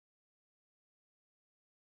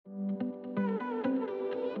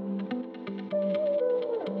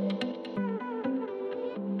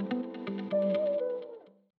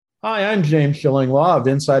Hi, I'm James Schillinglaw of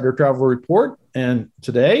Insider Travel Report, and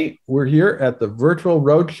today we're here at the Virtual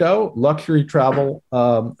Roadshow Luxury Travel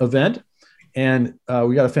event, and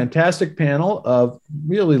we got a fantastic panel of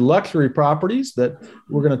really luxury properties that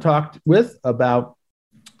we're going to talk with about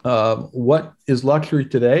what is luxury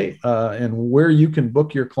today and where you can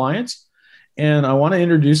book your clients. And I want to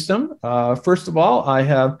introduce them. First of all, I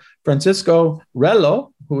have Francisco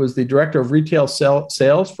Rello, who is the Director of Retail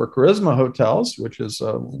Sales for Charisma Hotels, which is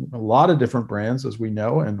a lot of different brands, as we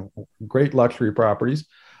know, and great luxury properties.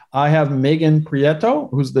 I have Megan Prieto,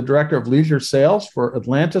 who's the Director of Leisure Sales for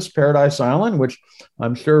Atlantis Paradise Island, which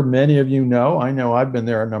I'm sure many of you know. I know I've been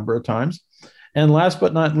there a number of times. And last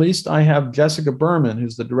but not least, I have Jessica Berman,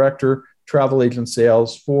 who's the Director Travel Agent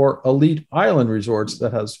Sales for Elite Island Resorts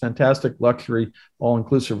that has fantastic luxury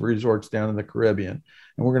all-inclusive resorts down in the Caribbean.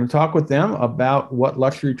 And we're going to talk with them about what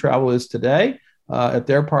luxury travel is today at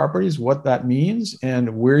their properties, what that means,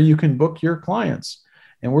 and where you can book your clients.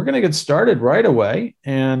 And we're going to get started right away.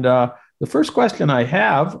 And the first question I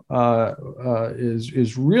have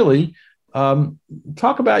is really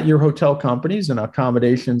talk about your hotel companies and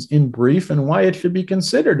accommodations in brief and why it should be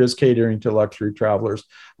considered as catering to luxury travelers.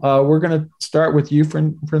 We're going to start with you,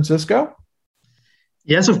 Francisco.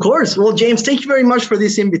 Yes, of course. Well, James, thank you very much for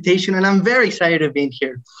this invitation, and I'm very excited to be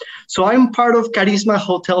here. So I'm part of Charisma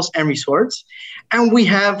Hotels and Resorts, and we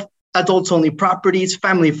have adults-only properties,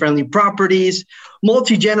 family-friendly properties,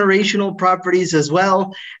 multi-generational properties as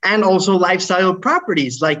well, and also lifestyle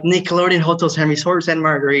properties like Nickelodeon Hotels and Resorts and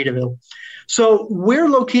Margaritaville. So we're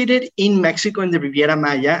located in Mexico in the Riviera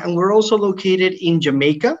Maya, and we're also located in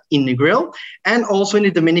Jamaica, in Negril, and also in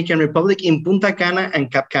the Dominican Republic in Punta Cana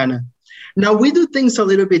and Cap Cana. Now, we do things a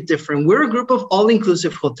little bit different. We're a group of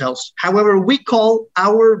all-inclusive hotels. However, we call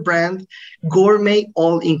our brand Gourmet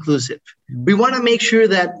All-Inclusive. We want to make sure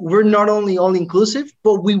that we're not only all-inclusive,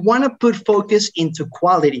 but we want to put focus into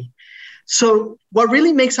quality. So what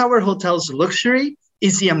really makes our hotels luxury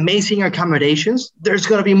is the amazing accommodations. There's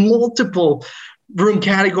going to be multiple room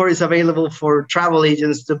categories available for travel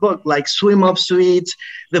agents to book, like swim-up suites,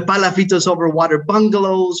 the Palafitos over water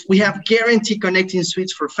bungalows. We have guaranteed connecting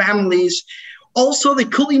suites for families. Also, the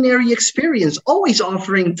culinary experience, always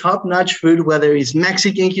offering top-notch food, whether it's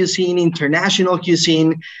Mexican cuisine, international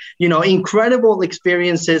cuisine, incredible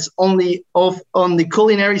experiences on the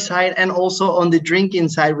culinary side and also on the drinking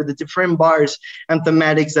side with the different bars and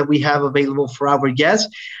thematics that we have available for our guests.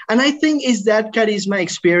 And I think it's that charisma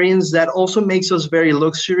experience that also makes us very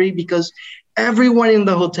luxury because everyone in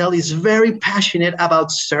the hotel is very passionate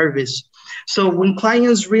about service. So when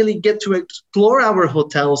clients really get to explore our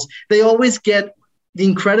hotels, they always get the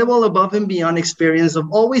incredible above and beyond experience of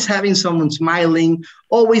always having someone smiling,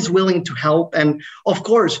 always willing to help. And of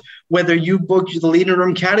course, whether you book the living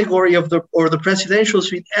room category or the presidential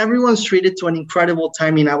suite, everyone's treated to an incredible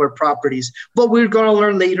time in our properties. But we're going to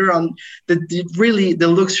learn later on the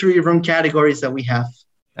luxury room categories that we have.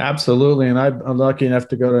 Absolutely. And I'm lucky enough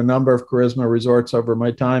to go to a number of Charisma resorts over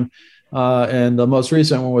my time. And the most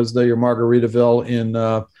recent one was the Margaritaville in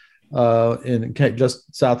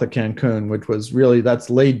just south of Cancun, which was really, that's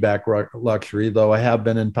laid back luxury, though I have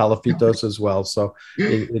been in Palafitos as well. So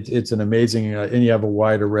it's an amazing, and you have a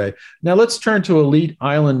wide array. Now let's turn to Elite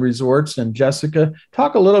Island Resorts. And Jessica,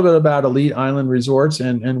 talk a little bit about Elite Island Resorts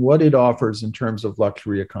and what it offers in terms of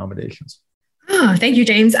luxury accommodations. Oh, thank you,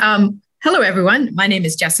 James. Hello, everyone. My name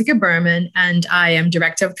is Jessica Berman, and I am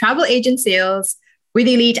Director of Travel Agent Sales with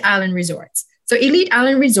Elite Island Resorts. So Elite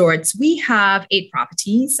Island Resorts, we have 8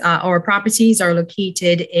 properties. Our properties are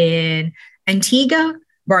located in Antigua,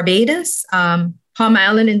 Barbados, Palm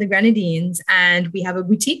Island in the Grenadines, and we have a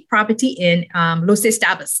boutique property in Los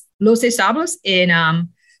Establos in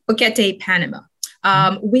Boquete, Panama.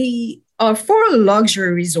 Our 4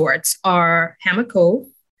 luxury resorts are Hammock Cove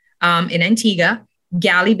in Antigua,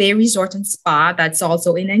 Galley Bay Resort and Spa, that's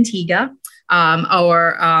also in Antigua,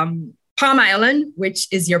 our Palm Island, which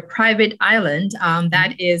is your private island,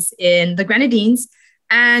 that is in the Grenadines,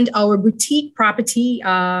 and our boutique property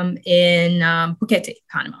in Boquete,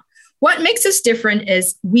 Panama. What makes us different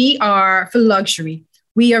is we are, for luxury,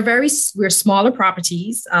 we're smaller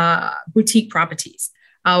properties, boutique properties.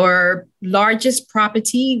 Our largest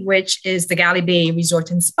property, which is the Galley Bay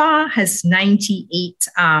Resort and Spa, has 98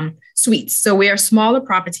 suites. So we are smaller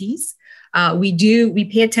properties. We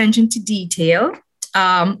pay attention to detail.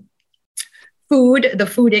 The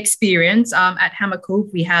food experience at Hammock Cove,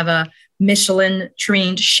 we have a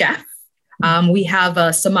Michelin-trained chef. We have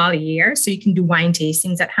a sommelier, so you can do wine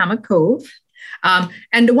tastings at Hammock Cove.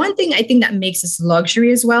 And the one thing I think that makes us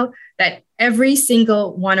luxury as well, that every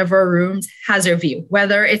single one of our rooms has a view,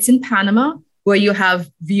 whether it's in Panama where you have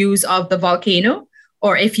views of the volcano,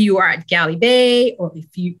 or if you are at Galley Bay,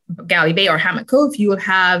 or Hammock Cove, you'll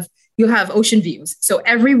have ocean views. So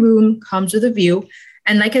every room comes with a view.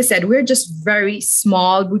 And like I said, we're just very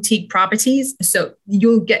small boutique properties. So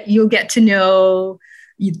you'll get to know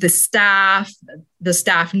the staff. The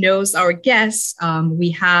staff knows our guests.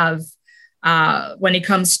 We have, when it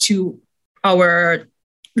comes to our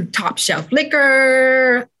top shelf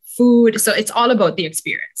liquor, food. So it's all about the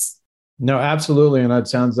experience. No, absolutely. And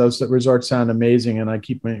those resorts sound amazing. And I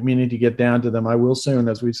keep meaning to get down to them. I will soon,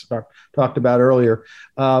 as we talked about earlier.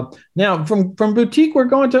 Now from boutique, we're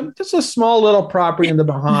going to just a small little property in the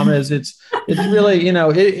Bahamas. It's really,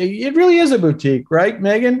 it really is a boutique, right,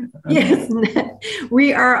 Megan? Yes,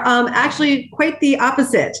 we are actually quite the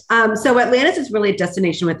opposite. So Atlantis is really a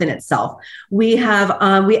destination within itself. We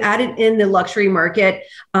have, we added in the luxury market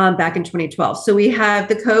back in 2012. So we have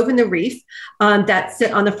the Cove and the Reef that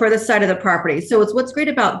sit on the furthest side of the property. So what's great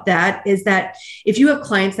about that is that if you have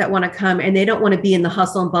clients that want to come and they don't want to be in the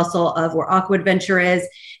hustle and bustle of where Aqua Adventure is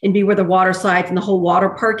and be where the water slides and the whole water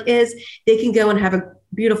park is, they can go and have a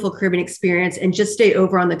beautiful Caribbean experience and just stay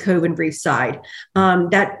over on the Cove and Reef side.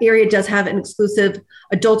 That area does have an exclusive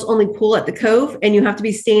adults only pool at the Cove, and you have to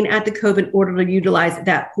be staying at the Cove in order to utilize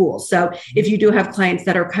that pool. So if you do have clients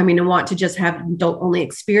that are coming and want to just have an adult only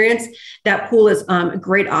experience, that pool is a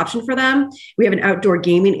great option for them. We have an outdoor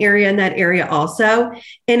gaming area in that area also.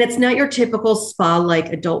 And it's not your typical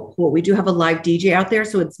spa-like adult pool. We do have a live DJ out there,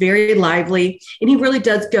 so it's very lively. And he really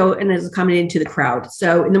does go and is accommodating to the crowd.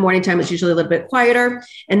 So in the morning time, it's usually a little bit quieter,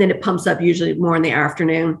 and then it pumps up usually more in the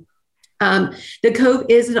afternoon. The Cove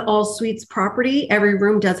is an all suites property. Every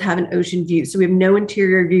room does have an ocean view. So we have no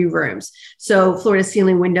interior view rooms. So floor to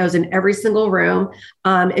ceiling windows in every single room.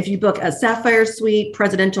 If you book a Sapphire Suite,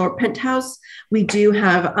 Presidential, or Penthouse, we do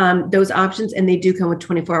have those options, and they do come with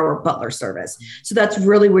 24-hour butler service. So that's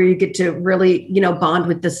really where you get to really, bond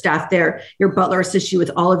with the staff there. Your butler assists you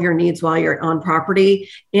with all of your needs while you're on property.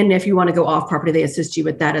 And if you want to go off property, they assist you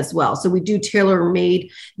with that as well. So we do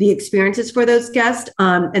tailor-made the experiences for those guests.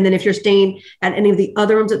 And then if you're staying at any of the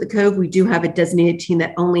other rooms at the Cove, we do have a designated team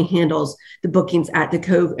that only handles the bookings at the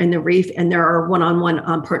Cove and the Reef. And they're our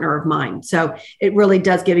one-on-one partner of mine. So it really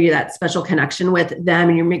does give you that special connection with them,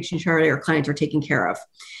 and you're making sure your clients are taken care of.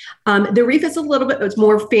 The Reef is it's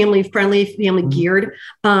more family friendly, family geared.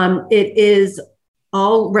 It is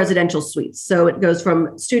all residential suites. So it goes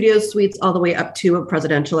from studio suites all the way up to a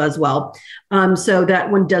presidential as well. So that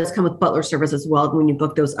one does come with butler service as well when you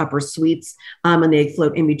book those upper suites, and they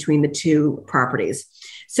float in between the two properties.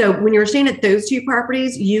 So when you're staying at those two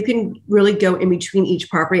properties, you can really go in between each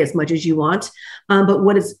property as much as you want. But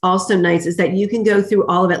what is also nice is that you can go through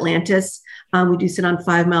all of Atlantis. We do sit on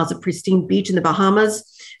 5 miles of pristine beach in the Bahamas.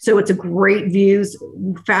 So it's a great views,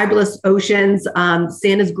 fabulous oceans.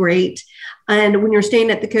 Sand is great. And when you're staying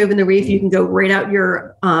at the Cove and the Reef, you can go right out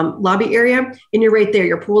your lobby area, and you're right there.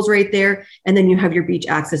 Your pool's right there. And then you have your beach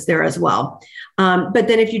access there as well. But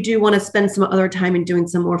then if you do want to spend some other time in doing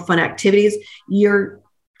some more fun activities, your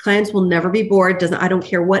clients will never be bored. I don't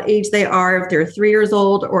care what age they are, if they're 3 years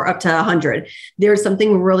old or up to 100. There's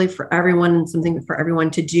something really for everyone and something for everyone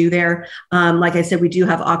to do there. Like I said, we do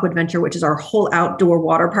have Aqua Adventure, which is our whole outdoor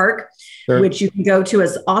water park, sure, which you can go to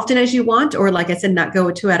as often as you want, or like I said, not go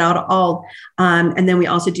to at all. And then we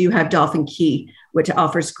also do have Dolphin Key, which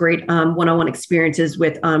offers great one-on-one experiences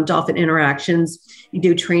with dolphin interactions. You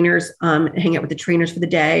do trainers, hang out with the trainers for the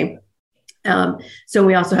day. So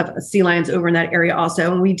we also have sea lions over in that area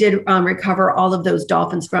also. And we did recover all of those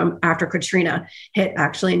dolphins from after Katrina hit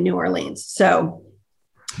actually in New Orleans. So,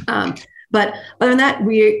 but other than that,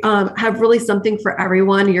 we have really something for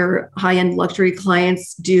everyone. Your high-end luxury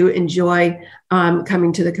clients do enjoy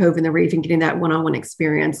coming to the Cove and the Reef and getting that one-on-one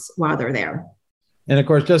experience while they're there. And of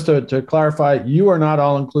course, just to clarify, you are not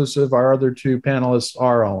all-inclusive. Our other two panelists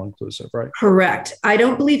are all-inclusive, right? Correct. I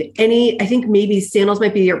don't believe I think maybe Sandals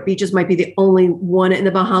might be, or beaches might be the only one in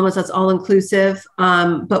the Bahamas that's all-inclusive.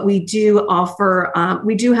 But we do offer,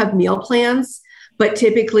 we do have meal plans. But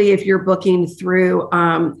typically, if you're booking through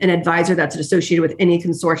an advisor that's associated with any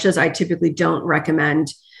consortia, I typically don't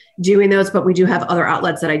recommend doing those. But we do have other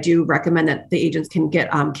outlets that I do recommend that the agents can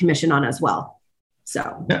get commission on as well.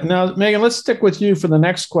 So now, Megan, let's stick with you for the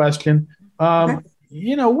next question. Okay.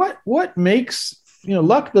 What makes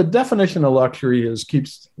the definition of luxury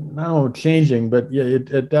keeps, I don't know, changing, but yeah,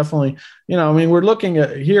 it definitely, I mean, we're looking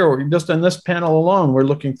at here, just in this panel alone, we're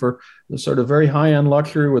looking for the sort of very high-end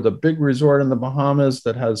luxury with a big resort in the Bahamas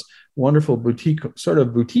that has wonderful boutique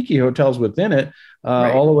hotels within it,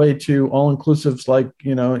 right, all the way to all-inclusives like,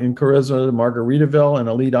 in Carrizo, Margaritaville, and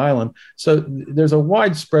Elite Island. So there's a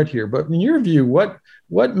wide spread here. But in your view,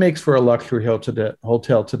 what makes for a luxury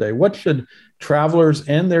hotel today? What should travelers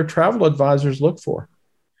and their travel advisors look for?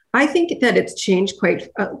 I think that it's changed quite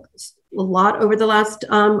a lot over the last,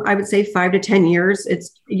 I would say 5 to 10 years.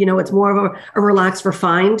 It's, it's more of a relaxed,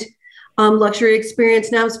 refined luxury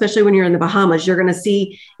experience now, especially when you're in the Bahamas. You're going to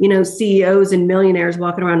see, CEOs and millionaires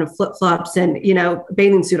walking around in flip-flops and,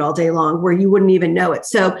 bathing suit all day long where you wouldn't even know it.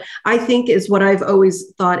 So I think is what I've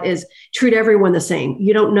always thought is treat everyone the same.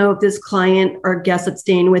 You don't know if this client or guest that's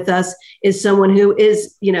staying with us is someone who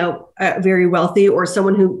is, very wealthy or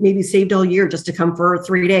someone who maybe saved all year just to come for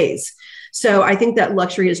 3 days. So I think that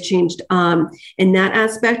luxury has changed in that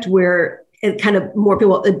aspect where it kind of more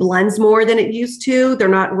people, it blends more than it used to. They're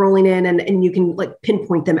not rolling in and you can like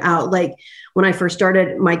pinpoint them out. Like when I first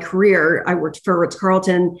started my career, I worked for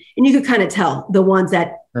Ritz-Carlton and you could kind of tell the ones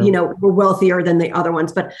that, were wealthier than the other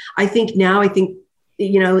ones. But I think now,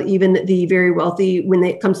 even the very wealthy, when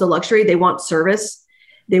it comes to luxury, they want service.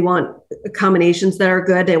 They want accommodations that are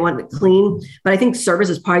good. They want it clean. But I think service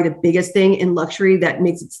is probably the biggest thing in luxury that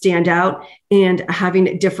makes it stand out, and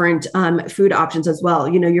having different food options as well.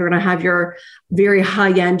 You're going to have your very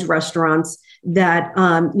high-end restaurants that,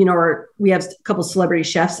 we have a couple celebrity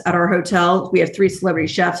chefs at our hotel. We have 3 celebrity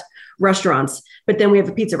chefs restaurants, but then we have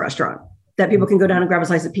a pizza restaurant that people can go down and grab a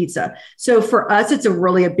slice of pizza. So for us, it's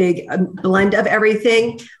a big blend of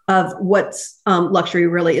everything of what luxury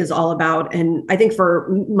really is all about. And I think for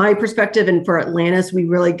my perspective and for Atlantis, we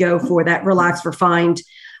really go for that relaxed, refined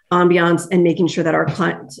ambiance and making sure that our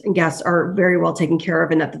clients and guests are very well taken care of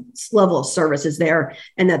and that the level of service is there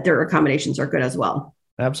and that their accommodations are good as well.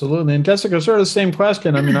 Absolutely. And Jessica, sort of the same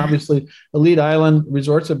question. I mean, obviously, Elite Island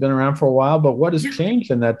resorts have been around for a while, but what has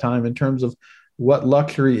changed in that time in terms of what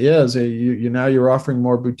luxury is? You're offering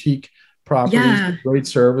more boutique properties, great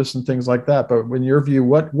service and things like that. But in your view,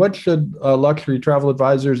 what should luxury travel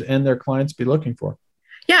advisors and their clients be looking for?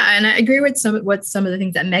 Yeah, and I agree with some of the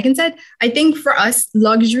things that Megan said. I think for us,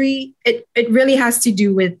 luxury, it really has to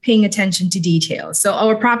do with paying attention to details. So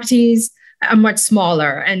our properties are much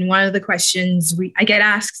smaller. And one of the questions I get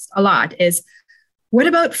asked a lot is, what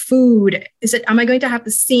about food? Am I going to have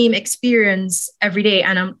the same experience every day?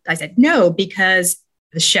 And I said, no, because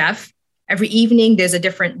the chef, every evening, there's a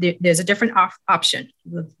different option.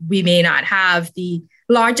 We may not have the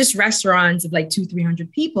largest restaurants of like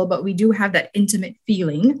 200-300 people, but we do have that intimate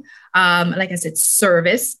feeling. Like I said,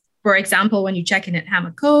 service. For example, when you check in at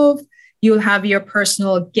Hammock Cove, you'll have your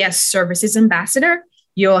personal guest services ambassador.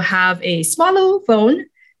 You'll have a small little phone.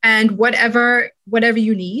 And whatever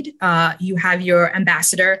you need, you have your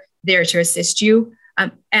ambassador there to assist you.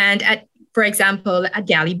 And for example, at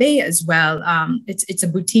Galley Bay as well, it's a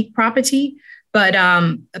boutique property, but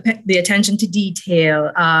the attention to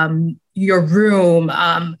detail, your room,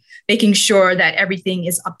 making sure that everything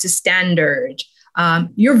is up to standard.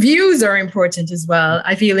 Your views are important as well.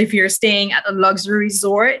 I feel if you're staying at a luxury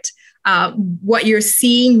resort, what you're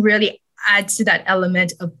seeing really adds to that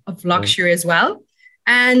element of luxury as well.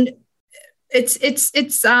 And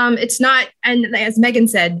it's not, and as Megan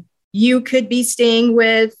said, you could be staying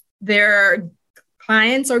with their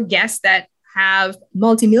clients or guests that have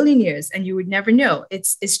multimillionaires and you would never know.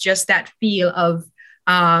 It's just that feel of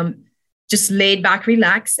just laid back,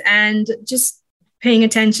 relax, and just paying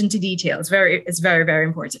attention to details. It's very, very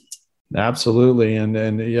important. Absolutely.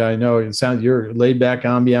 And yeah, I know your laid back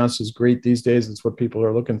ambiance is great these days. It's what people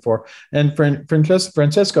are looking for. And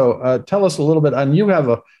Francisco, tell us a little bit, and you have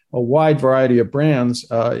a wide variety of brands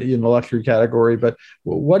in the luxury category, but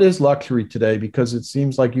what is luxury today? Because it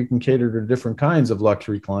seems like you can cater to different kinds of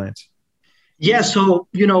luxury clients. Yeah. So,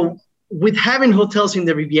 with having hotels in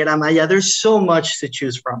the Riviera Maya, there's so much to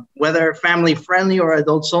choose from, whether family friendly or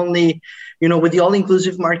adults only. With the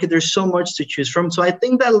all-inclusive market, there's so much to choose from. So I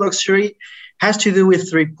think that luxury has to do with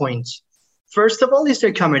 3 points. First of all, is the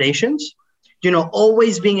accommodations.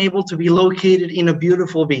 Always being able to be located in a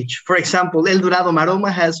beautiful beach. For example, El Dorado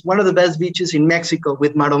Maroma has one of the best beaches in Mexico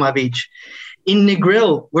with Maroma Beach. In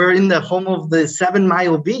Negril, we're in the home of the 7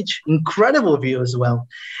 Mile Beach. Incredible view as well.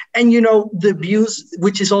 And, the views,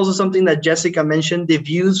 which is also something that Jessica mentioned, the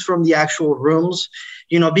views from the actual rooms,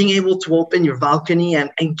 being able to open your balcony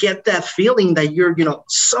and get that feeling that you're,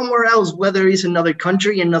 somewhere else, whether it's another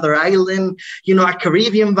country, another island, a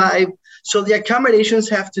Caribbean vibe. So the accommodations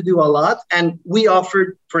have to do a lot. And we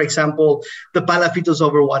offered, for example, the Palafitos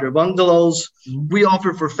Overwater bungalows. We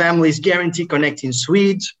offer for families guaranteed connecting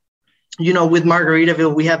suites. With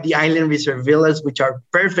Margaritaville, we have the Island Resort Villas, which are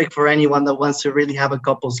perfect for anyone that wants to really have a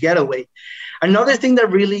couple's getaway. Another thing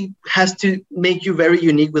that really has to make you very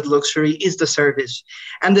unique with luxury is the service.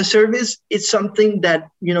 And the service is something that,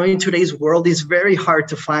 in today's world is very hard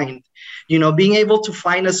to find. Being able to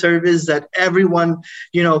find a service that everyone,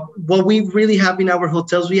 what we really have in our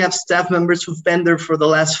hotels, we have staff members who've been there for the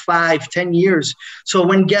last 5-10 years. So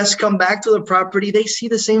when guests come back to the property, they see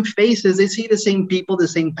the same faces, they see the same people, the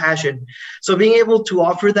same passion. So being able to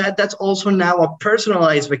offer that, that's also now a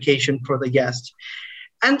personalized vacation for the guest.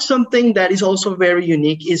 And something that is also very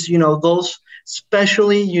unique is, those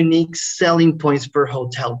specially unique selling points per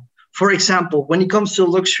hotel. For example, when it comes to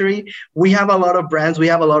luxury, we have a lot of brands, we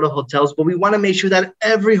have a lot of hotels, but we want to make sure that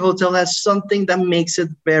every hotel has something that makes it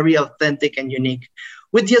very authentic and unique.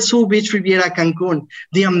 With the Azul Beach Riviera Cancun,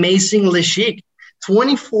 the amazing Le Chic,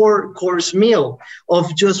 24-course meal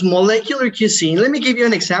of just molecular cuisine. Let me give you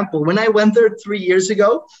an example. When I went there 3 years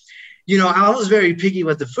ago, I was very picky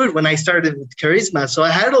with the food when I started with Karisma. So I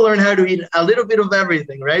had to learn how to eat a little bit of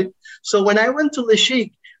everything, right? So when I went to Le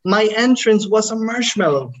Chic, my entrance was a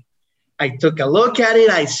marshmallow. I took a look at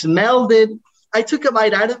it. I smelled it. I took a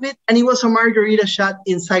bite out of it, and it was a margarita shot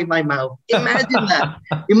inside my mouth. Imagine that.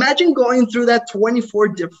 Imagine going through that 24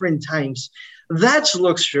 different times. That's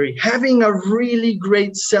luxury, having a really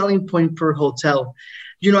great selling point per hotel.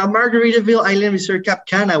 At Margaritaville Island Resort Cap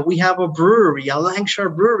Cana, we have a brewery, a Lancashire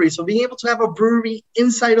brewery. So being able to have a brewery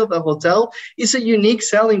inside of the hotel is a unique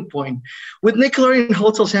selling point. With Nickelodeon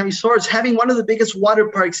Hotels and Resorts, having one of the biggest water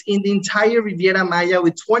parks in the entire Riviera Maya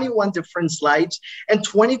with 21 different slides and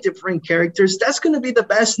 20 different characters, that's going to be the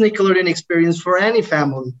best Nickelodeon experience for any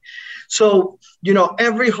family. So,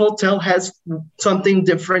 every hotel has something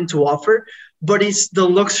different to offer, but it's the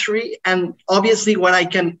luxury. And obviously what I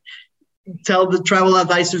can tell the travel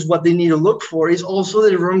advisors what they need to look for is also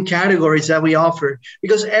the room categories that we offer,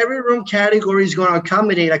 because every room category is going to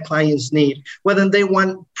accommodate a client's need, whether they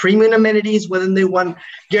want premium amenities, whether they want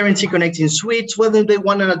guaranteed connecting suites, whether they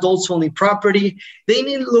want an adults only property. They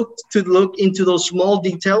need to look into those small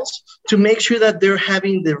details to make sure that they're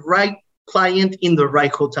having the right client in the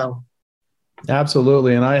right hotel.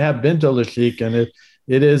 Absolutely. And I have been to Le Chic, and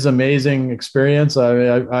it is amazing experience.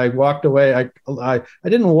 I walked away. I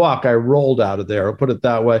didn't walk. I rolled out of there. I'll put it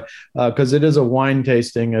that way, because it is a wine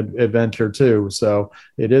tasting adventure too. So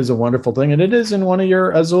it is a wonderful thing, and it is in one of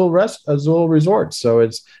your Azul resorts. So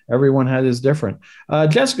everyone is different.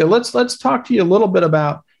 Jessica, let's talk to you a little bit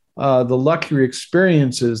about the luxury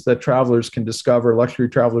experiences that luxury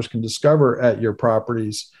travelers can discover at your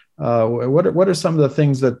properties. What are some of the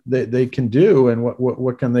things that they can do, and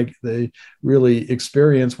what can they really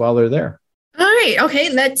experience while they're there? All right.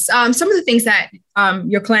 Okay. Let's some of the things that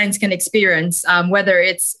your clients can experience, whether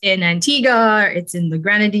it's in Antigua, it's in the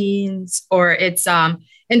Grenadines, or it's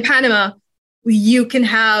in Panama. We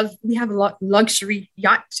have a luxury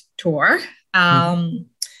yacht tour,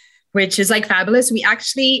 which is like fabulous. We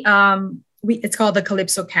actually it's called the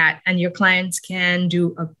Calypso Cat, and your clients can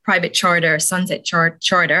do a private charter, sunset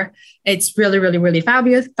charter. It's really, really, really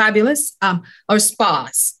fabulous. Our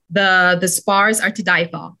spas, the spas are to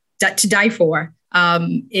die for.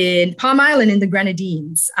 In Palm Island in the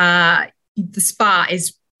Grenadines, the spa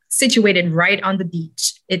is situated right on the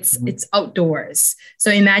beach. It's outdoors. So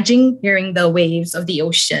imagine hearing the waves of the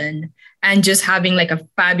ocean and just having like a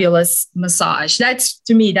fabulous massage.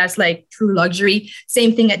 To me, that's like true luxury.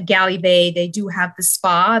 Same thing at Galley Bay. They do have the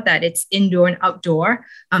spa that it's indoor and outdoor.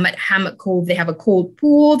 At Hammock Cove, they have a cold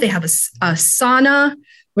pool. They have a sauna,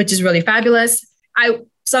 which is really fabulous.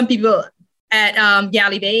 Some people at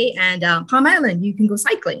Galley Bay and Palm Island, you can go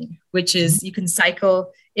cycling, which is you can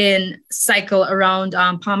cycle around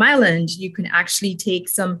Palm Island. You can actually take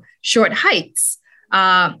some short hikes.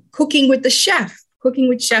 Cooking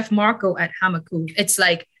with Chef Marco at Hammock Cove.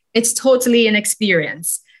 It's totally an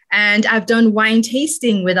experience. And I've done wine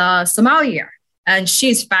tasting with a sommelier, and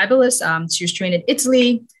she's fabulous. She was trained in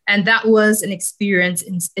Italy, and that was an experience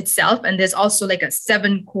in itself. And there's also like a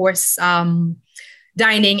 7-course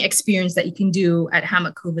dining experience that you can do at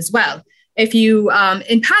Hammock Cove as well. If you,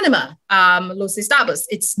 in Panama, Los Estados,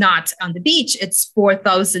 it's not on the beach, it's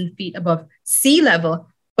 4,000 feet above sea level.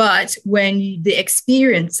 But when the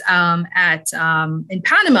experience in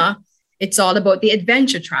Panama, it's all about the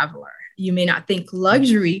adventure traveler. You may not think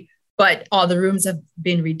luxury, but all the rooms have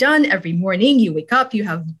been redone. Every morning you wake up, you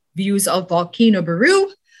have views of Volcano Baru.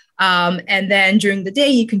 And then during the day,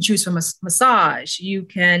 you can choose from a massage. You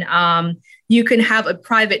can You can have a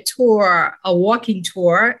private tour, a walking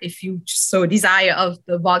tour, if you so desire, of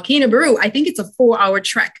the Volcano Baru. I think it's a 4-hour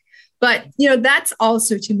trek. But, that's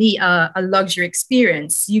also, to me, a luxury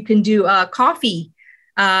experience. You can do a coffee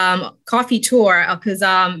tour because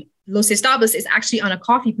Los Establos is actually on a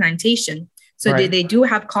coffee plantation. So right. they do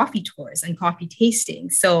have coffee tours and coffee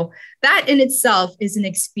tastings. So that in itself is an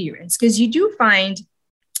experience, because you do find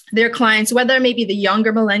their clients, whether maybe the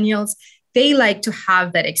younger millennials, they like to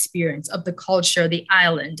have that experience of the culture, the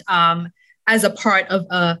island, as a part of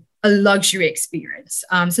a luxury experience.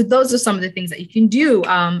 So those are some of the things that you can do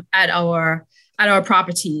at our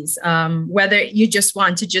properties, whether you just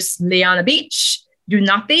want to just lay on a beach, do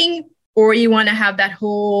nothing, or you want to have that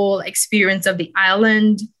whole experience of the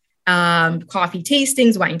island, coffee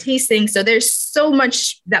tastings, wine tastings. So there's so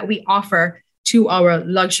much that we offer to our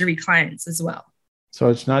luxury clients as well. So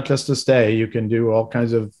it's not just a stay. You can do all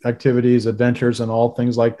kinds of activities, adventures, and all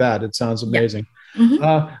things like that. It sounds amazing.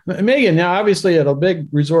 Yeah. Mm-hmm. Megan, now obviously at a big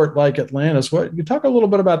resort like Atlantis, you talk a little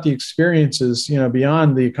bit about the experiences,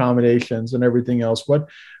 beyond the accommodations and everything else. What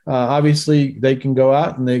obviously they can go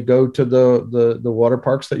out and they go to the water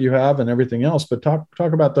parks that you have and everything else, but talk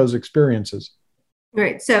about those experiences.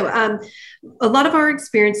 Right. So a lot of our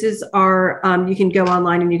experiences are, you can go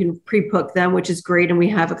online and you can pre-book them, which is great. And we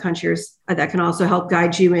have a concierge that can also help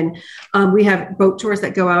guide you. And we have boat tours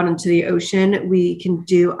that go out into the ocean. We can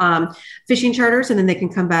do fishing charters, and then they can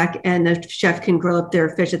come back and the chef can grill up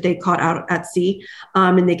their fish that they caught out at sea.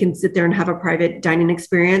 And they can sit there and have a private dining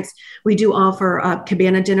experience. We do offer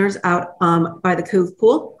cabana dinners out by the Cove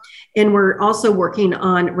Pool. And we're also working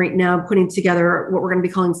on right now putting together what we're going to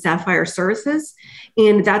be calling Sapphire Services.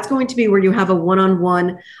 And that's going to be where you have a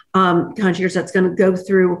one-on-one concierge that's going to go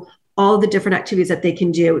through all the different activities that they can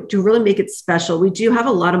do to really make it special. We do have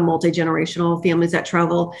a lot of multi-generational families that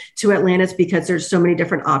travel to Atlantis because there's so many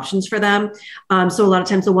different options for them. So a lot of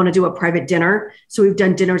times they'll want to do a private dinner. So we've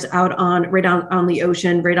done dinners out right on the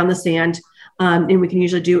ocean, right on the sand. And we can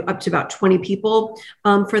usually do up to about 20 people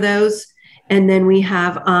for those. And then we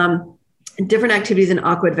have different activities in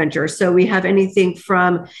aqua adventure. So we have anything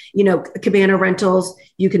from, cabana rentals.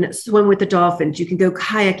 You can swim with the dolphins. You can go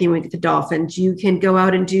kayaking with the dolphins. You can go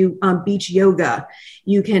out and do beach yoga.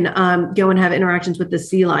 You can go and have interactions with the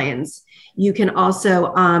sea lions. You can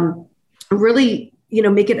also really,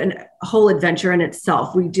 make it a whole adventure in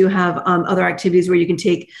itself. We do have other activities where you can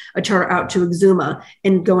take a charter out to Exuma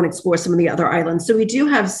and go and explore some of the other islands. So we do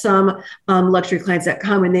have some luxury clients that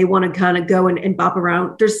come and they want to kind of go and bop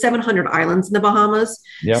around. There's 700 islands in the Bahamas.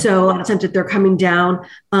 Yep. So a lot of times if they're coming down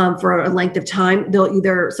for a length of time,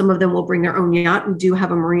 some of them will bring their own yacht. We do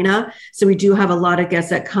have a marina. So we do have a lot of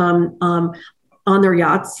guests that come on their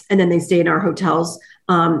yachts and then they stay in our hotels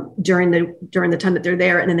during the time that they're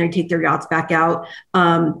there, and then they take their yachts back out.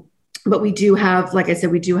 But we do have, like I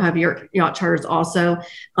said, we do have your yacht charters also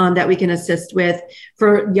that we can assist with.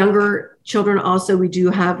 For younger children also, we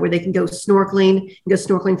do have where they can go snorkeling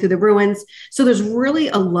through the ruins. So there's really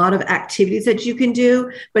a lot of activities that you can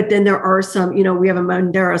do. But then there are some, we have a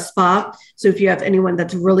Mandara spa. So if you have anyone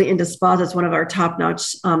that's really into spas, that's one of our top-notch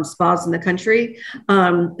spas in the country,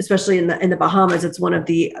 especially in the Bahamas. It's one of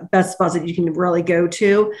the best spas that you can really go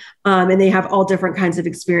to. And they have all different kinds of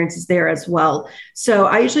experiences there as well. So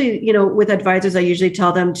I usually, with advisors, I usually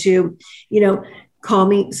tell them to, call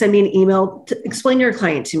me, send me an email, to explain your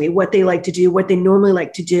client to me, what they like to do, what they normally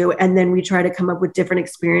like to do. And then we try to come up with different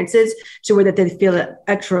experiences to where that they feel that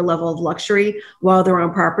extra level of luxury while they're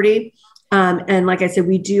on property. And like I said,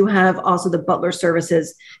 we do have also the butler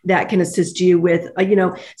services that can assist you with,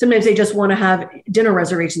 sometimes they just want to have dinner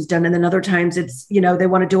reservations done. And then other times it's, they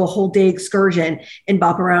want to do a whole day excursion and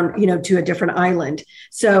bop around, to a different island.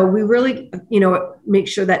 So we really, make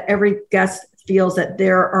sure that every guest feels that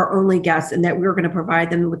they're our only guests and that we're going to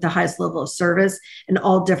provide them with the highest level of service and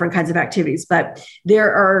all different kinds of activities. But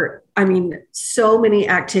there are, so many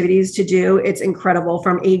activities to do. It's incredible.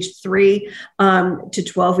 From age 3 to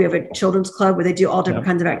 12, we have a children's club where they do all different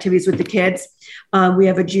kinds of activities with the kids. We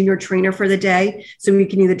have a junior trainer for the day. So we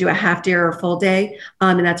can either do a half day or a full day.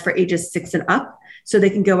 And that's for ages 6 and up. So they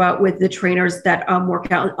can go out with the trainers that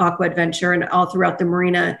work out in aqua adventure and all throughout the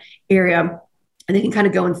marina area. And they can kind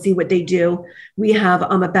of go and see what they do. We have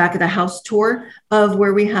a back of the house tour of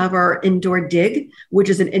where we have our indoor dig, which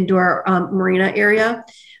is an indoor marina area.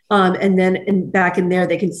 And then back in there,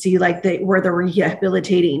 they can see where they're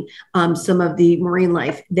rehabilitating some of the marine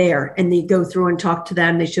life there. And they go through and talk to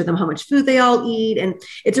them. They show them how much food they all eat. And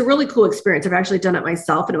it's a really cool experience. I've actually done it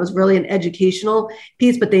myself. And it was really an educational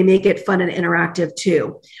piece, but they make it fun and interactive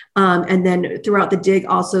too. And then throughout the dig,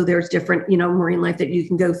 also, there's different, marine life that you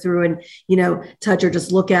can go through and, touch or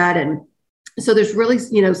just look at. And So there's really,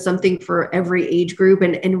 something for every age group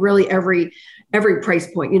and really every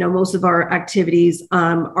price point. Most of our activities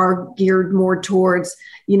are geared more towards,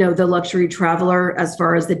 the luxury traveler, as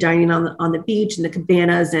far as the dining on the beach and the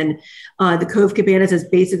cabanas. And the Cove Cabanas is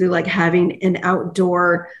basically like having an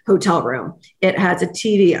outdoor hotel room. It has a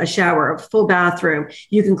TV, a shower, a full bathroom.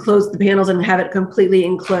 You can close the panels and have it completely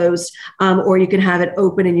enclosed, or you can have it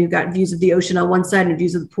open and you've got views of the ocean on one side and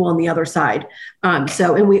views of the pool on the other side.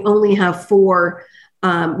 And we only have four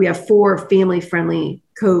family-friendly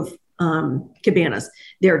Cove cabanas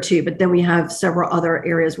there too, but then we have several other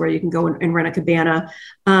areas where you can go and rent a cabana.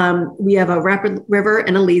 We have a rapid river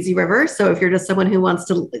and a lazy river. So if you're just someone who wants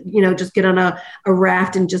to, just get on a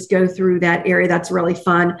raft and just go through that area, that's really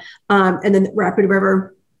fun. And then the rapid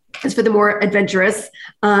river is for the more adventurous.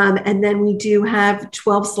 And then we do have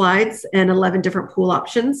 12 slides and 11 different pool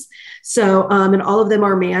options. So, and all of them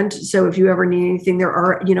are manned. So if you ever need anything, there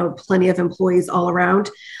are, plenty of employees all around,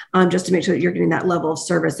 just to make sure that you're getting that level of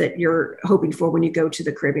service that you're hoping for when you go to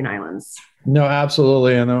the Caribbean islands. No,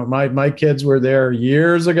 absolutely. And my kids were there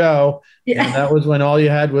years ago. Yeah. And that was when all you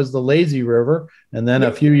had was the lazy river. And then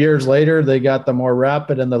a few years later, they got the more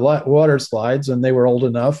rapid and the water slides, and they were old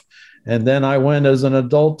enough. And then I went as an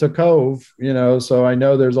adult to Cove, so I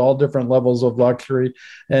know there's all different levels of luxury.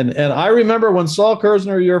 And I remember when Saul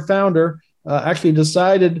Kerzner, your founder, actually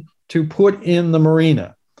decided to put in the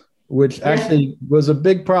marina, which actually was a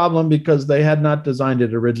big problem because they had not designed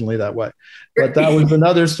it originally that way. But that was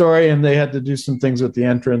another story, and they had to do some things with the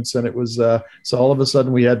entrance, and it was so all of a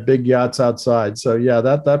sudden we had big yachts outside. So yeah,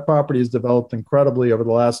 that property has developed incredibly over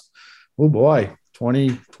the last, 20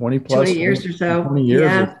 years or so. 20 years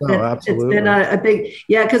yeah, or so, absolutely. It's been a big,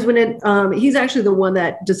 because when he's actually the one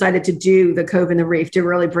that decided to do the Cove and the Reef to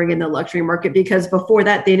really bring in the luxury market, because before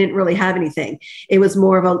that, they didn't really have anything. It was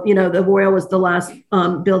more of a, the Royal was the last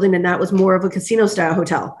building, and that was more of a casino style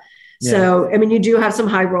hotel. Yeah. So, you do have some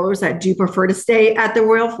high rollers that do prefer to stay at the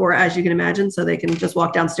Royal for, as you can imagine, so they can just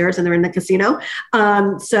walk downstairs and they're in the casino.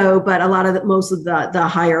 But a lot of most of the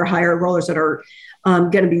higher rollers that are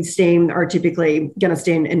going to be staying are typically going to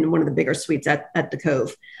stay in one of the bigger suites at the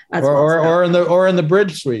Cove, or in the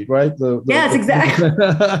bridge suite, right? Yes, exactly.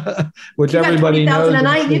 Which everybody knows. A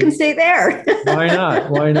night, you can stay there. Why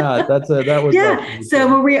not? That was yeah.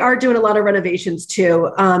 So we are doing a lot of renovations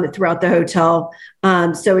too throughout the hotel.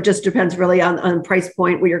 So it just depends really on price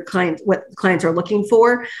point, what clients are looking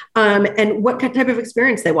for, and what type of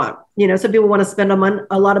experience they want. Some people want to spend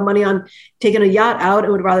a lot of money on taking a yacht out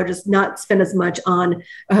and would rather just not spend as much on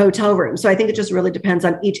a hotel room. So I think it just really depends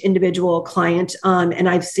on each individual client. And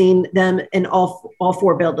I've seen them in all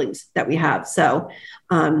four buildings that we have. So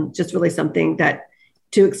just really something that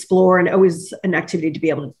to explore, and always an activity to be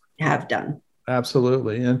able to have done.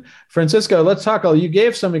 Absolutely. And Francisco, let's talk. You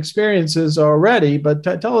gave some experiences already, but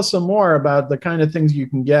tell us some more about the kind of things you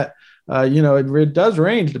can get. It does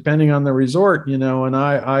range depending on the resort, and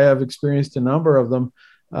I have experienced a number of them,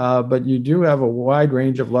 but you do have a wide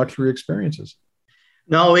range of luxury experiences.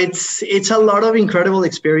 No, it's a lot of incredible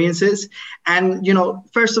experiences. And,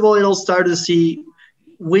 first of all, it'll start to see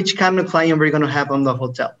which kind of client we're going to have on the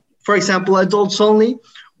hotel. For example, adults only,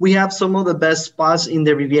 we have some of the best spas in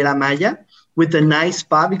the Riviera Maya, with a nice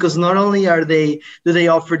spa, because not only do they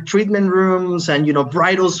offer treatment rooms and,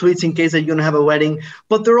 bridal suites in case that you're going to have a wedding,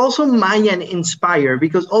 but they're also Mayan inspired,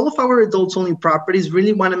 because all of our adults only properties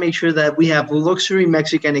really want to make sure that we have luxury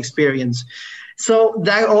Mexican experience. So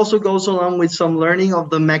that also goes along with some learning of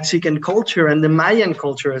the Mexican culture and the Mayan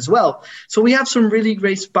culture as well. So we have some really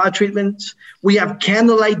great spa treatments. We have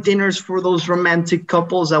candlelight dinners for those romantic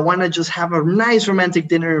couples that want to just have a nice romantic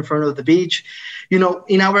dinner in front of the beach.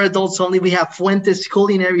 In our adults only, we have Fuentes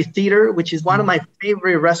Culinary Theater, which is one of my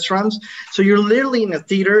favorite restaurants. So you're literally in a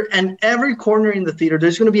theater, and every corner in the theater,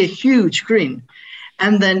 there's going to be a huge screen.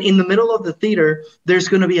 And then in the middle of the theater, there's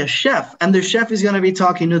going to be a chef, and the chef is going to be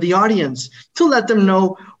talking to the audience to let them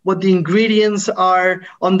know what the ingredients are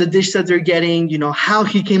on the dish that they're getting, how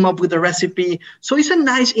he came up with the recipe. So it's a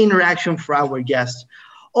nice interaction for our guests.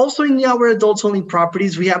 Also, in our adults only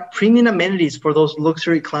properties, we have premium amenities for those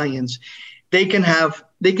luxury clients. They can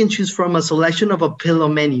choose from a selection of a pillow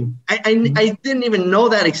menu. I didn't even know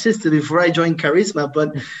that existed before I joined Carisma,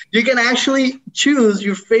 but you can actually choose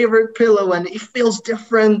your favorite pillow, and it feels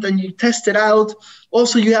different, and you test it out.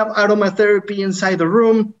 Also, you have aromatherapy inside the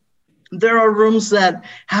room. There are rooms that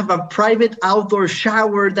have a private outdoor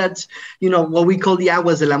shower that's, what we call the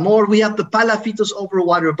Aguas del Amor. We have the Palafitos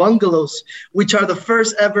overwater bungalows, which are the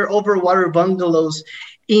first ever overwater bungalows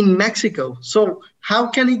in Mexico. So how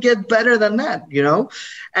can it get better than that,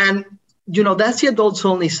 And that's the adults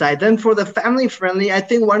only side. Then for the family friendly, I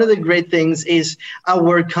think one of the great things is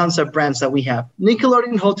our concept brands that we have.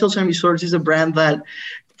 Nickelodeon Hotels and Resorts is a brand that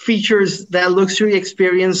features that luxury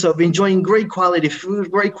experience of enjoying great quality food,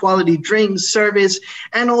 great quality drinks, service,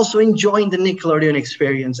 and also enjoying the Nickelodeon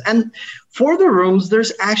experience. And for the rooms,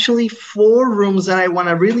 there's actually 4 rooms that I want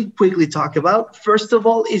to really quickly talk about. First of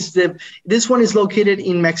all, this one is located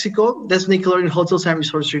in Mexico. That's Nickelodeon Hotels and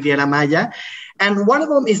Resorts Riviera Maya. And one of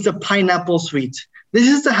them is the Pineapple Suite. This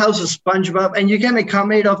is the House of SpongeBob, and you can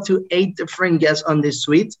accommodate up to 8 different guests on this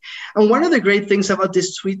suite. And one of the great things about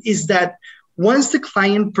this suite is that once the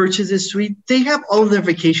client purchases a suite, they have all their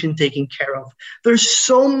vacation taken care of. There's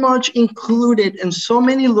so much included and so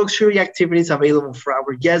many luxury activities available for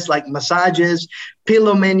our guests, like massages,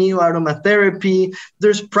 pillow menu, aromatherapy.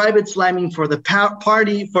 There's private slamming for the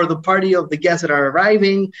party of the guests that are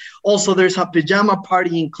arriving. Also, there's a pajama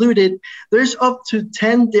party included. There's up to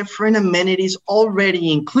 10 different amenities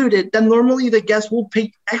already included that normally the guests will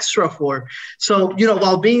pay extra for. So,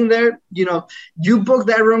 while being there, you book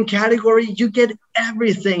that room category, you get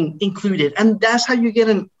everything included. And that's how you get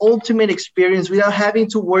an ultimate experience without having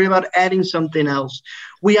to worry about adding something else.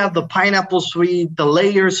 We have the Pineapple Suite, the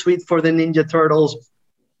Layer Suite for the Ninja Turtles.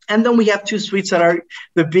 And then we have 2 suites that are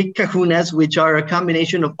the Big Kahunas, which are a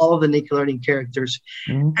combination of all of the Nickelodeon characters.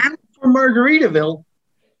 Mm-hmm. And for Margaritaville,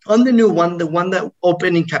 on the new one, the one that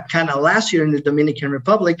opened in Cap Cana last year in the Dominican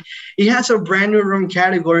Republic, it has a brand new room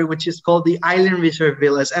category, which is called the Island Resort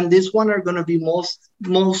Villas. And this one are going to be most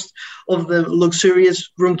of the luxurious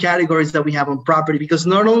room categories that we have on property, because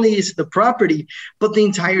not only is the property, but the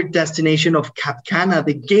entire destination of Cap Cana,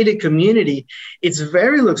 the gated community, it's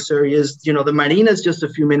very luxurious. The marina is just a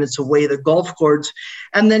few minutes away, the golf courts.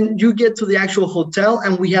 And then you get to the actual hotel,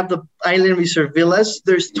 and we have the Island Resort Villas.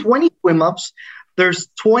 There's 20 swim-ups. There's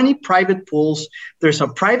 20 private pools. There's a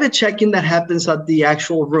private check-in that happens at the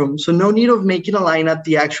actual room. So no need of making a line at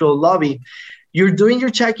the actual lobby. You're doing your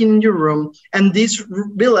check-in in your room, and these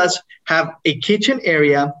villas have a kitchen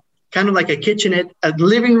area, kind of like a kitchenette, a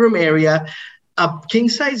living room area, a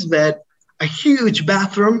king-size bed, a huge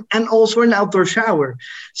bathroom, and also an outdoor shower.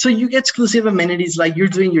 So you get exclusive amenities like you're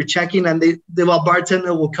doing your check-in, and the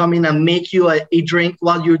bartender will come in and make you a drink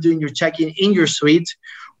while you're doing your check-in in your suite.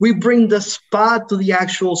 We bring the spa to the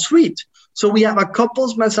actual suite. So we have a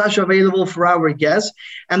couples massage available for our guests.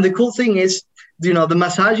 And the cool thing is, the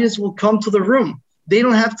massages will come to the room. They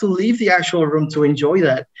don't have to leave the actual room to enjoy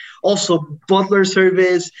that. Also, butler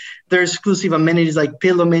service, there's exclusive amenities like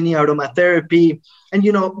pillow menu, aromatherapy, and,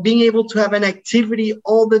 being able to have an activity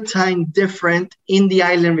all the time different in the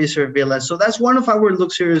Island Resort Villa. So that's one of our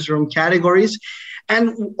luxurious room categories.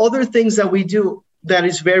 And other things that we do that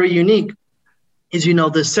is very unique is,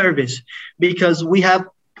 the service, because we have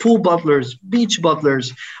pool butlers, beach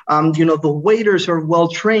butlers. The waiters are well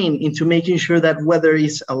trained into making sure that whether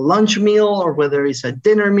it's a lunch meal or whether it's a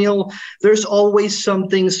dinner meal, there's always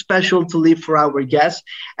something special to leave for our guests.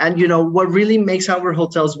 And, what really makes our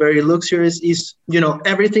hotels very luxurious is,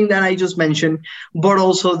 everything that I just mentioned, but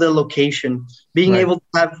also the location, being able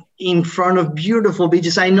to have in front of beautiful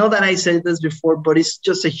beaches. I know that I said this before, but it's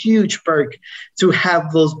just a huge perk to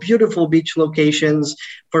have those beautiful beach locations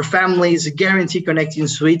for families, guaranteed connecting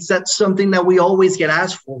suites. That's something that we always get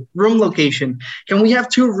asked for. Room location. Can we have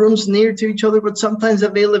 2 rooms near to each other? But sometimes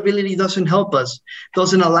availability doesn't help us,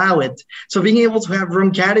 doesn't allow it. So being able to have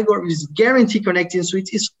room categories, guaranteed connecting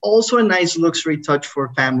suites is also a nice luxury touch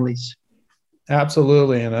for families.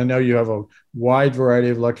 Absolutely. And I know you have a wide variety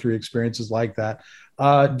of luxury experiences like that.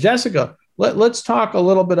 Jessica, let's talk a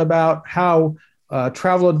little bit about how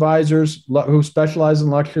travel advisors who specialize in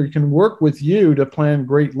luxury can work with you to plan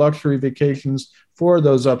great luxury vacations for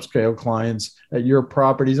those upscale clients at your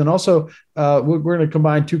properties. And also, we're going to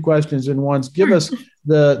combine 2 questions in one. Give us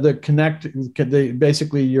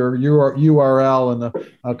basically your URL and the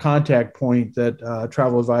contact point that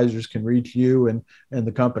travel advisors can reach you and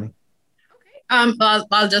the company.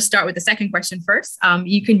 I'll just start with the second question first.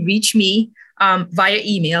 You can reach me via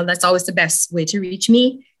email. That's always the best way to reach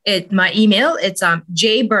me. My email, it's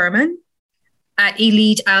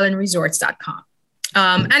jberman@eliteislandresorts.com.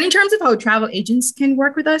 And in terms of how travel agents can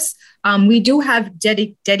work with us, we do have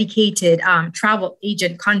dedicated travel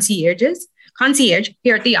agent concierge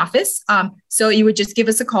here at the office. So you would just give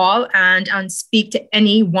us a call and speak to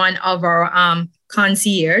any one of our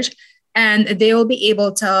concierge, and they will be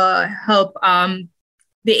able to help the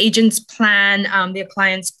agents plan their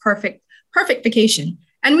client's perfect vacation.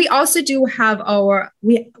 And we also do have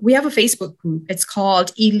we have a Facebook group. It's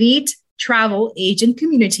called Elite Travel Agent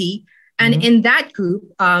Community. And in that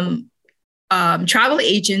group, travel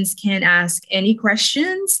agents can ask any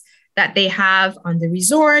questions that they have on the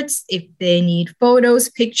resorts. If they need photos,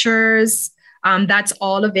 pictures, that's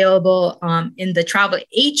all available in the travel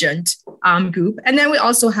agent group. And then we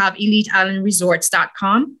also have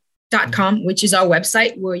eliteislandresorts.com, which is our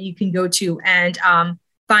website where you can go to and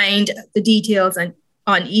find the details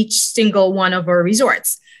on each single one of our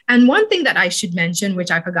resorts. And one thing that I should mention, which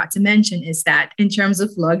I forgot to mention, is that in terms of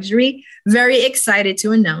luxury, very excited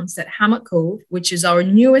to announce that Hammock Cove, which is our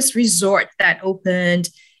newest resort that opened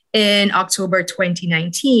in October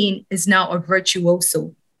 2019, is now a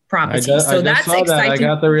Virtuoso property. So that's exciting. I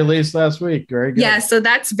got the release last week. Very good. Yeah, so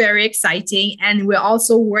that's very exciting. And we're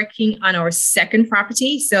also working on our second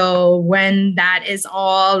property. So when that is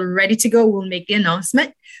all ready to go, we'll make the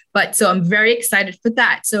announcement. But so I'm very excited for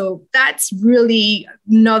that. So that's really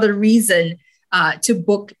another reason to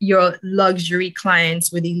book your luxury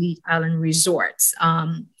clients with Elite Island Resorts.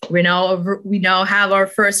 We now have our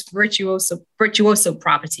first Virtuoso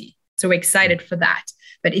property. So we're excited for that.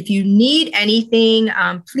 But if you need anything,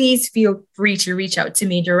 please feel free to reach out to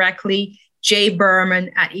me directly,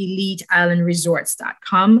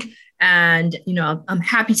 jberman@eliteislandresorts.com. And, I'm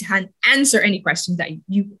happy to answer any questions that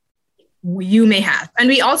you may have. And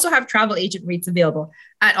we also have travel agent rates available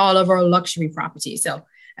at all of our luxury properties. So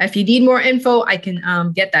if you need more info, I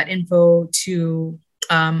can get that info to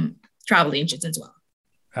travel agents as well.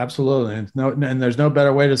 Absolutely. And there's no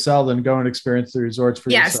better way to sell than go and experience the resorts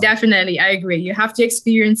for yourself. Yes, definitely. I agree. You have to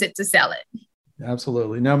experience it to sell it.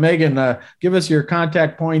 Absolutely. Now, Megan, give us your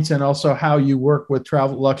contact points and also how you work with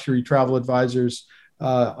luxury travel advisors,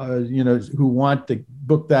 who want to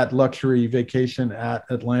book that luxury vacation at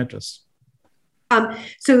Atlantis.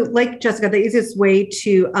 So like Jessica, the easiest way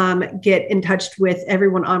to get in touch with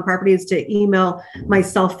everyone on property is to email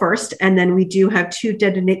myself first. And then we do have two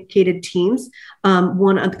dedicated teams,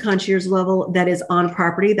 one at the concierge level that is on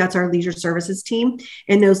property. That's our leisure services team.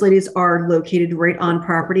 And those ladies are located right on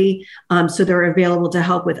property. So they're available to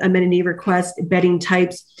help with amenity requests, bedding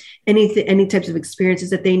types, any types of experiences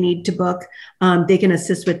that they need to book. They can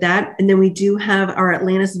assist with that. And then we do have our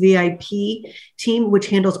Atlantis VIP team, which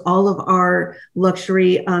handles all of our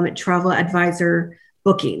luxury travel advisor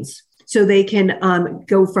bookings. So they can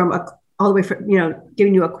go from all the way from,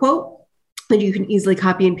 giving you a quote that you can easily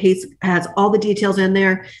copy and paste, has all the details in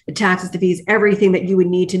there, the taxes, the fees, everything that you would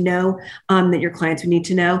need to know, that your clients would need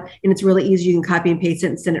to know. And it's really easy. You can copy and paste it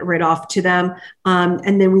and send it right off to them.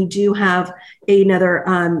 And then we do have another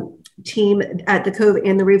team at the Cove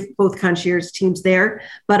and the Reef, both concierge teams there.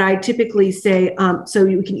 But I typically say, so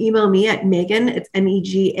you can email me at Megan, it's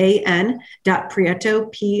Megan.Prieto,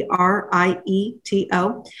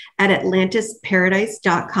 Prieto, at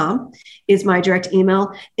atlantisparadise.com is my direct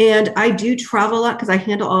email. And I do travel a lot because I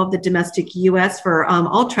handle all of the domestic US for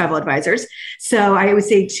all travel advisors. So I always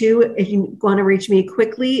say too, if you want to reach me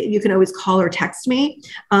quickly, you can always call or text me.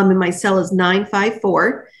 And my cell is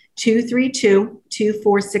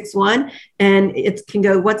 954-232-2461. And it can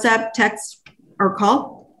go WhatsApp, text, or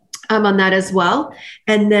call. On that as well.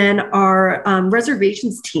 And then our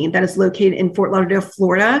reservations team that is located in Fort Lauderdale,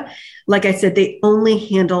 Florida. Like I said, they only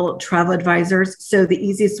handle travel advisors. So the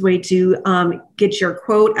easiest way to get your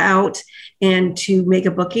quote out and to make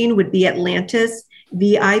a booking would be Atlantis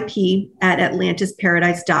VIP at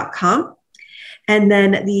atlantisparadise.com. And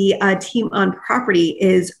then the team on property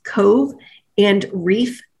is Cove and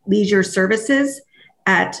Reef Leisure Services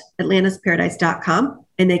at atlantisparadise.com.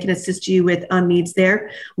 And they can assist you with needs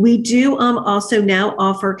there. We do also now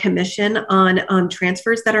offer commission on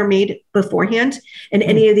transfers that are made beforehand. And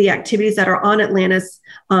any of the activities that are on Atlantis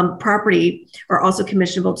property are also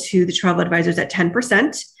commissionable to the travel advisors at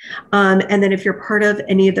 10%. And then if you're part of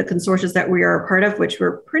any of the consortiums that we are a part of, which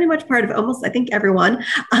we're pretty much part of almost, I think, everyone,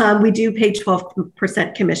 we do pay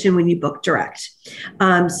 12% commission when you book direct.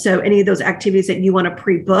 So any of those activities that you want to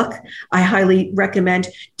pre-book, I highly recommend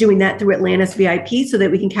doing that through Atlantis VIP so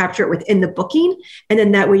that we can capture it within the booking. And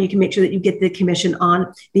then that way you can make sure that you get the commission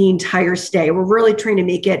on the entire stay. We're really trying to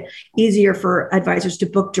make it easier for advisors to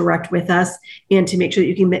book direct with us and to make sure that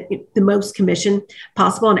you can make the most commission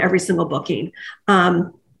possible on every single booking.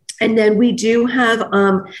 And then we do have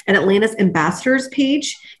an Atlantis ambassadors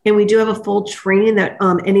page, and we do have a full training that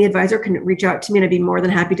any advisor can reach out to me, and I'd be more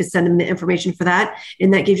than happy to send them the information for that.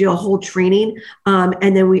 And that gives you a whole training.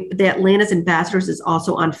 And then the Atlantis ambassadors is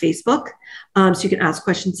also on Facebook, so you can ask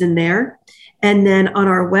questions in there. And then on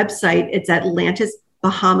our website, it's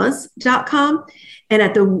atlantisbahamas.com. And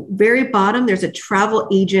at the very bottom, there's a travel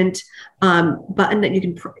agent button that you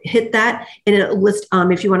can hit that, and it'll list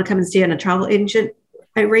if you want to come and stay on a travel agent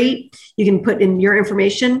rate. You can put in your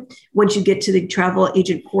information once you get to the travel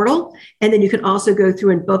agent portal. And then you can also go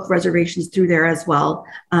through and book reservations through there as well.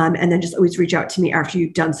 And then just always reach out to me after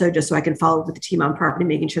you've done so, just so I can follow up with the team on property,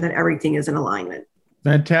 making sure that everything is in alignment.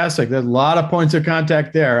 Fantastic. There's a lot of points of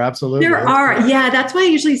contact there. Absolutely. There are. Yeah. That's why I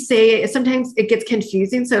usually say sometimes it gets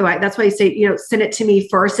confusing. So that's why I say, send it to me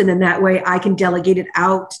first. And then that way I can delegate it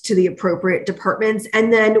out to the appropriate departments.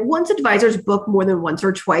 And then once advisors book more than once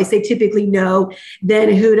or twice, they typically know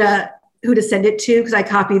then who to send it to, because I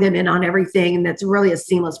copy them in on everything. And that's really a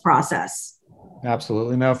seamless process.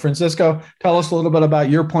 Absolutely. Now, Francisco, tell us a little bit about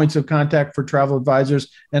your points of contact for travel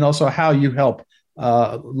advisors and also how you help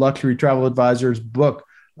luxury travel advisors book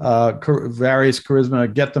various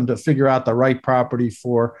charisma, get them to figure out the right property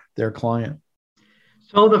for their client.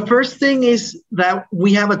 So the first thing is that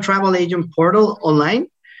we have a travel agent portal online.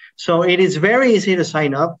 So it is very easy to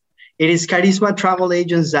sign up. It is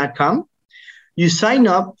charismatravelagency.com. You sign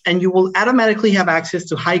up and you will automatically have access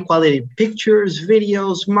to high quality pictures,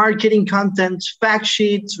 videos, marketing contents, fact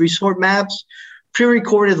sheets, resort maps,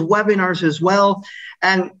 pre-recorded webinars as well.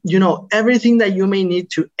 And, everything that you may need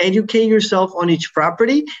to educate yourself on each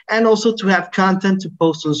property and also to have content to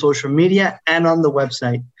post on social media and on the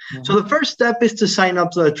website. Mm-hmm. So the first step is to sign up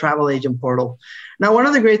to the travel agent portal. Now, one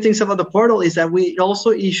of the great things about the portal is that it also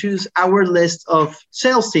issues our list of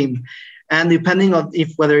sales team. And depending on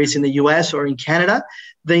whether it's in the US or in Canada,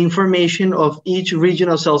 the information of each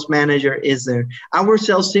regional sales manager is there. Our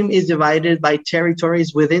sales team is divided by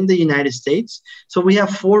territories within the United States. So we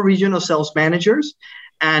have 4 regional sales managers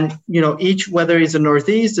and, each, whether it's the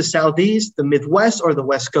Northeast, the Southeast, the Midwest, or the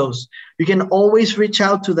West Coast, you can always reach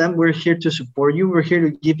out to them. We're here to support you. We're here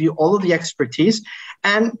to give you all of the expertise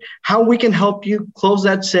and how we can help you close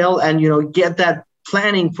that sale and, get that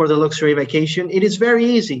planning for the luxury vacation. It is very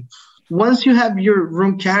easy. Once you have your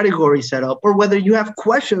room category set up, or whether you have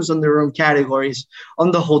questions on the room categories,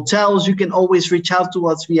 on the hotels, you can always reach out to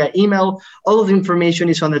us via email. All of the information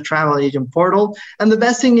is on the travel agent portal. And the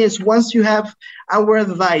best thing is once you have our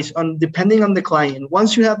advice on, depending on the client,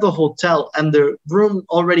 once you have the hotel and the room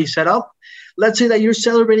already set up, let's say that you're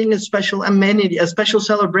celebrating a special amenity, a special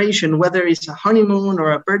celebration, whether it's a honeymoon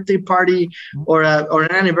or a birthday party or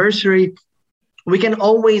an anniversary, we can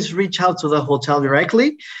always reach out to the hotel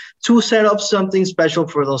directly to set up something special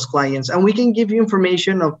for those clients. And we can give you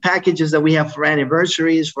information of packages that we have for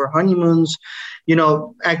anniversaries, for honeymoons. We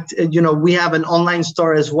have an online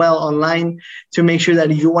store as well online to make sure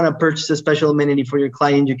that if you want to purchase a special amenity for your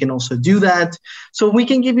client, you can also do that. So we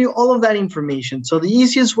can give you all of that information. So the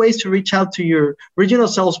easiest way is to reach out to your regional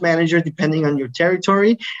sales manager, depending on your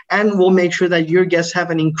territory, and we'll make sure that your guests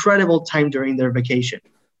have an incredible time during their vacation.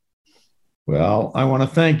 Well, I want to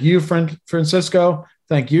thank you, Francisco.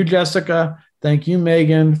 Thank you, Jessica. Thank you,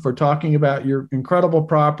 Megan, for talking about your incredible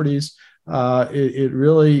properties. It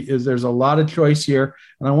really is. There's a lot of choice here.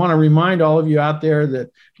 And I want to remind all of you out there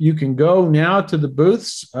that you can go now to the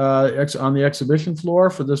booths on the exhibition floor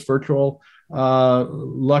for this virtual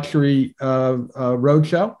luxury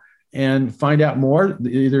roadshow and find out more.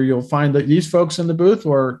 Either you'll find these folks in the booth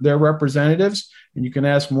or their representatives, and you can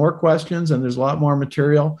ask more questions, and there's a lot more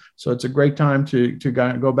material. So it's a great time to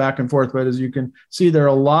go back and forth. But as you can see, there are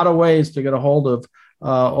a lot of ways to get a hold of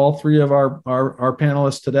all 3 of our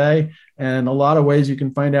panelists today, and a lot of ways you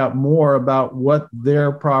can find out more about what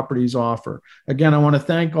their properties offer. Again, I want to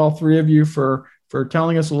thank all 3 of you for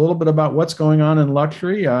telling us a little bit about what's going on in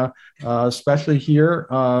luxury, especially here.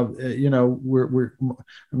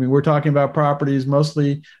 We're talking about properties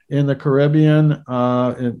mostly in the Caribbean,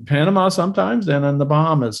 in Panama sometimes, and in the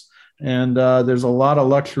Bahamas. And there's a lot of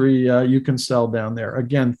luxury you can sell down there.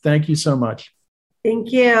 Again, thank you so much.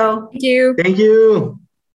 Thank you. Thank you. Thank you.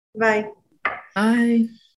 Bye. Bye.